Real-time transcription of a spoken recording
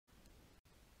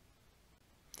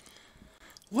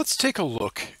Let's take a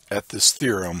look at this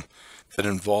theorem that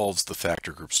involves the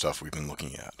factor group stuff we've been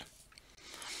looking at.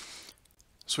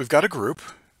 So we've got a group,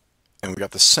 and we've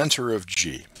got the center of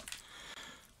G.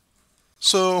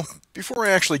 So before I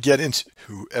actually get into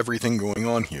everything going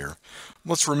on here,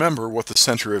 let's remember what the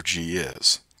center of G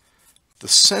is. The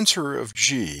center of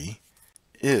G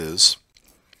is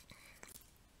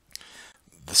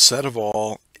the set of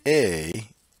all A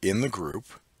in the group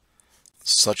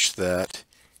such that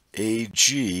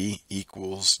AG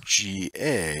equals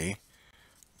GA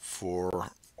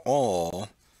for all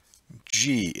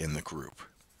G in the group.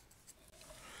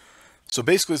 So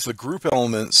basically it's the group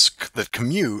elements that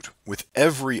commute with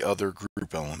every other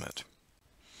group element.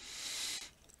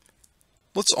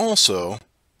 Let's also,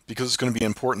 because it's going to be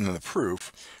important in the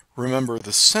proof, remember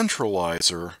the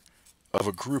centralizer of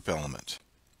a group element.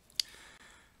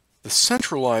 The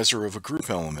centralizer of a group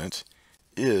element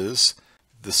is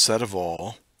the set of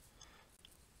all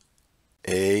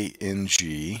A in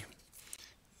G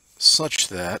such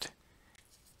that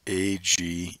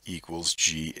AG equals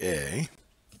GA.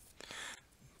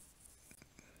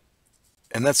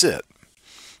 And that's it.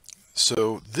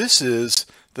 So this is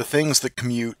the things that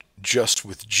commute just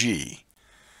with G.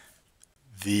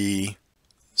 The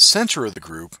center of the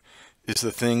group is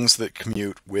the things that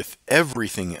commute with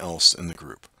everything else in the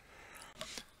group.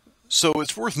 So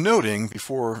it's worth noting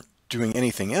before doing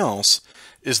anything else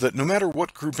is that no matter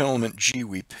what group element G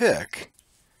we pick,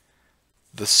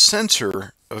 the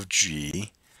center of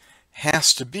G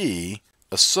has to be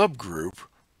a subgroup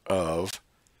of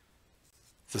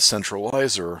the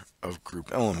centralizer of group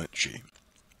element G.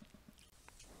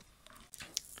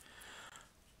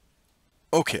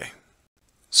 Okay,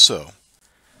 so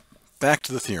back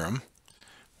to the theorem.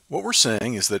 What we're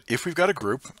saying is that if we've got a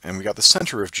group and we got the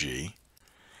center of G,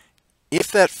 if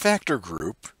that factor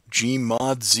group G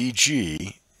mod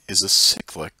ZG is a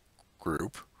cyclic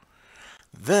group,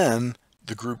 then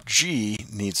the group G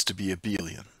needs to be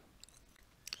abelian.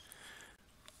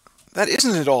 That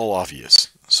isn't at all obvious,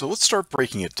 so let's start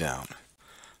breaking it down.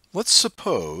 Let's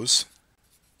suppose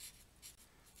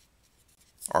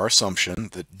our assumption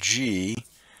that G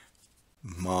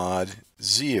mod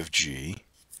Z of G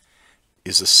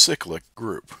is a cyclic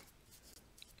group.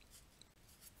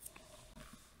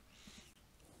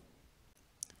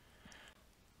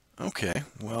 Okay,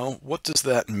 well, what does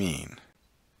that mean?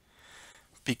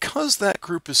 Because that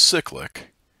group is cyclic,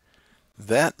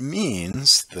 that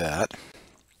means that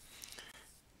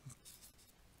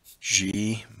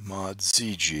G mod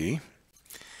ZG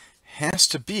has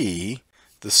to be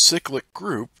the cyclic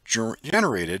group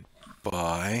generated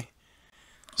by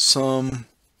some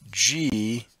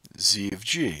G Z of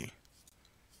G.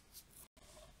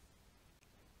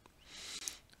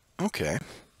 Okay,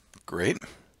 great.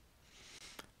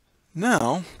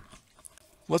 Now,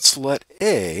 let's let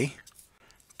A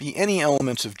be any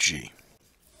element of G.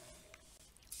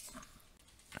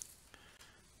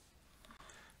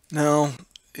 Now,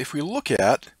 if we look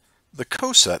at the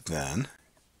coset then,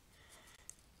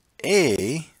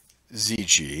 A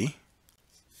ZG,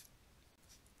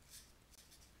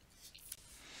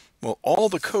 well, all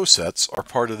the cosets are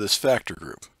part of this factor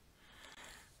group.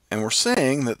 And we're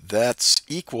saying that that's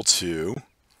equal to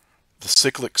the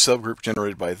cyclic subgroup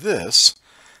generated by this,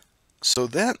 so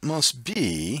that must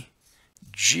be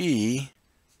G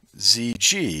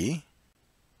ZG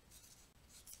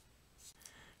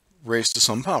raised to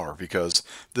some power, because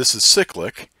this is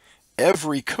cyclic.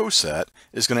 Every coset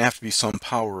is going to have to be some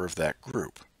power of that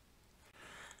group.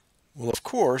 Well, of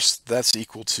course, that's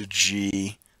equal to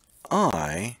G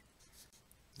I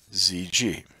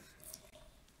ZG.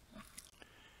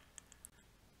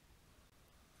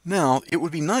 Now, it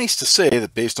would be nice to say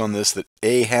that based on this that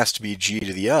A has to be G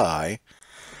to the I,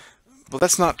 but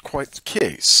that's not quite the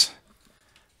case.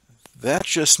 That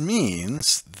just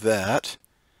means that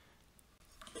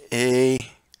A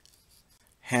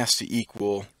has to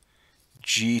equal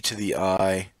G to the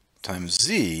I times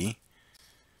Z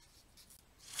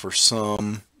for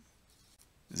some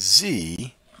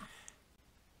Z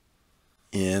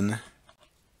in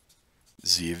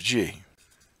Z of G.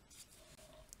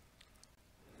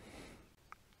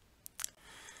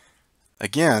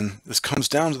 Again, this comes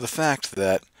down to the fact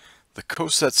that the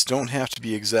cosets don't have to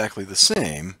be exactly the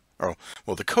same, or,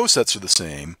 well, the cosets are the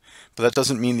same, but that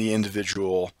doesn't mean the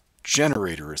individual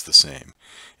generator is the same.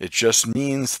 It just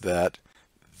means that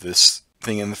this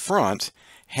thing in the front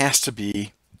has to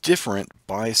be different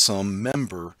by some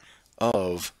member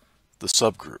of the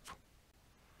subgroup.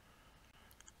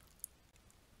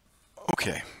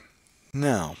 Okay,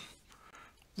 now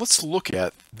let's look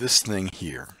at this thing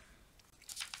here.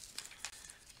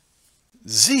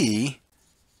 Z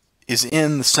is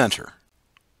in the center.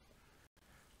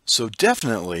 So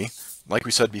definitely, like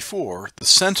we said before, the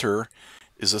center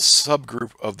is a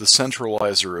subgroup of the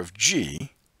centralizer of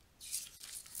G.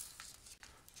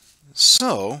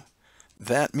 So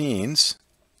that means,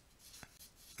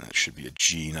 that should be a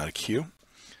G, not a Q.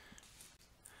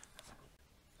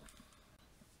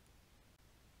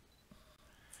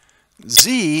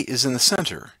 Z is in the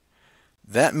center.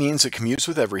 That means it commutes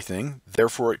with everything,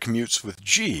 therefore it commutes with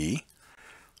G.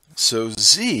 So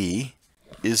Z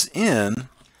is in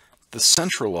the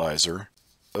centralizer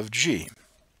of G.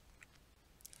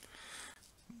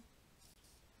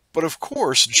 But of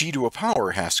course, G to a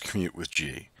power has to commute with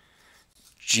G.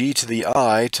 G to the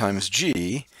I times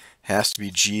G has to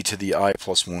be G to the I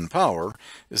plus 1 power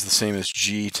is the same as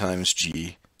G times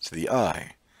G to the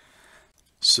I.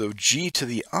 So G to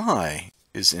the I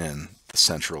is in the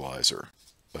centralizer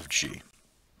of G.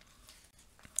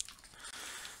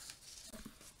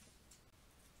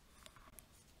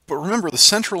 But remember, the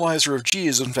centralizer of G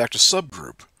is in fact a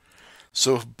subgroup.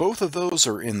 So if both of those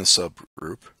are in the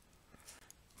subgroup,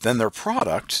 then their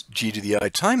product, G to the I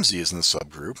times Z, is in the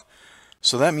subgroup.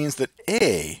 So that means that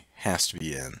A has to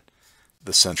be in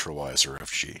the centralizer of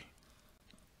G.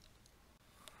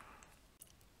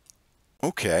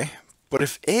 Okay, but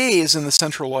if A is in the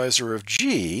centralizer of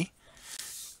G,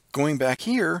 going back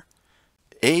here,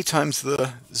 A times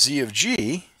the Z of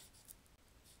G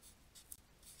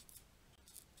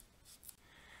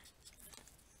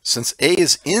since A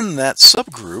is in that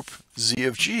subgroup, Z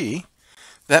of G,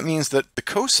 that means that the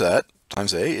coset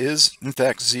times A is, in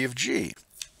fact, Z of G.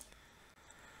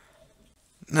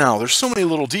 Now, there's so many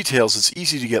little details, it's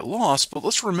easy to get lost, but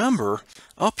let's remember,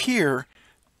 up here,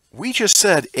 we just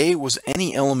said A was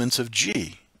any element of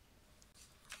G.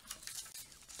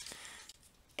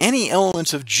 Any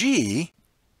element of G,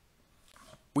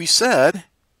 we said,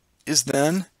 is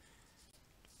then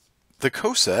the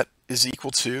coset is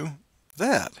equal to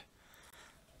that.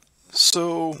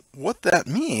 So what that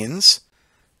means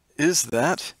is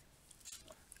that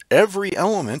every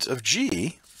element of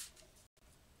G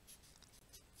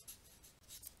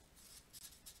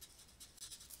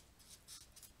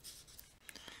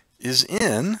is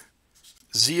in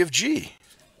Z of G.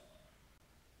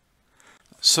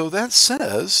 So that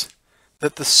says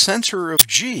that the center of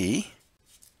G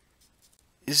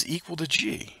is equal to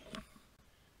G.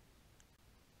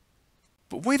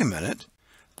 But wait a minute,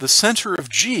 the center of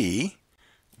G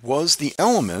was the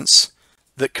elements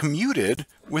that commuted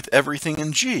with everything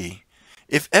in G.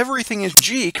 If everything in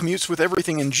G commutes with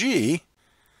everything in G,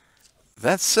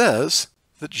 that says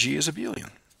that G is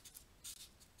abelian.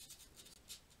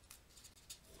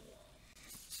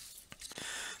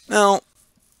 Now,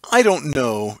 I don't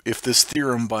know if this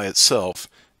theorem by itself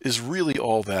is really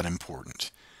all that important.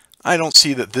 I don't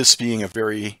see that this being a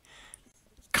very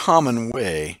common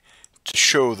way to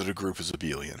show that a group is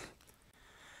abelian.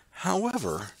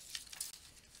 However,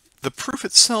 the proof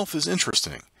itself is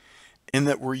interesting in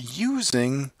that we're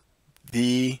using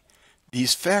these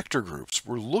factor groups.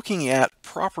 We're looking at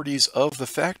properties of the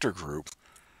factor group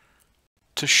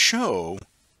to show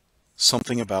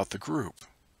something about the group.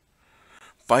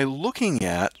 By looking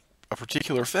at a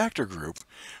particular factor group,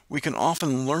 we can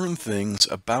often learn things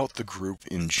about the group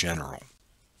in general.